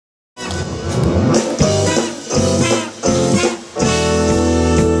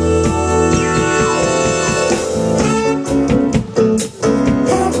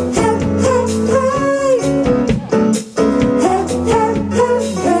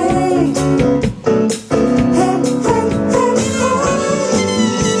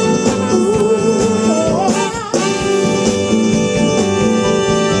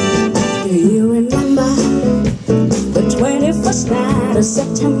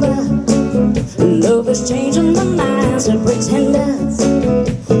September. Love is changing the minds of pretenders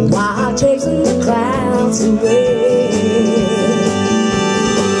while chasing the clouds away.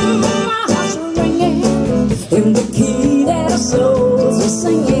 My heart's ringing in the key that our souls are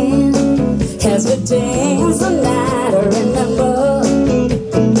singing as we dance the night. Remember,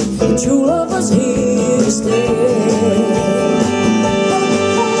 the true love was here to stay.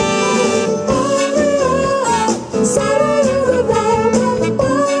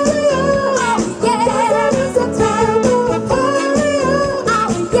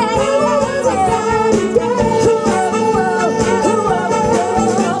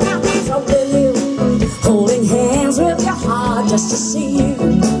 Just to see you,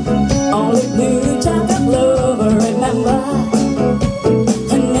 only blue type of lover. Remember,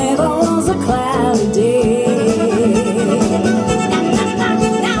 there never was a cloudy day.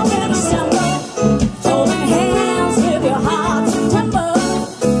 Now in December, holding hands with your heart. September,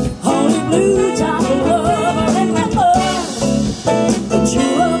 only blue type of lover. Remember, the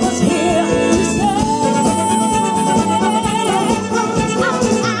true love was here to stay.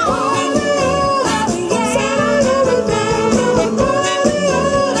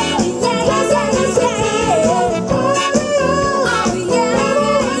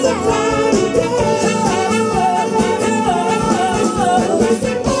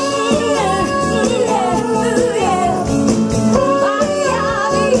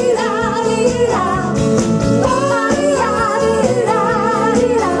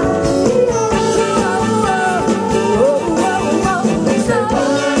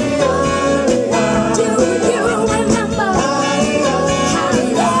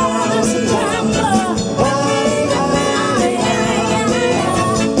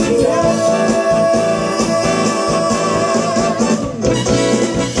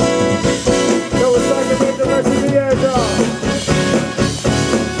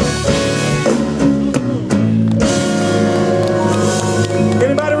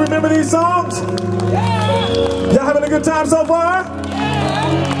 Anybody remember these songs? Y'all having a good time so far?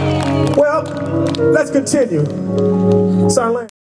 Well, let's continue. Sarlene.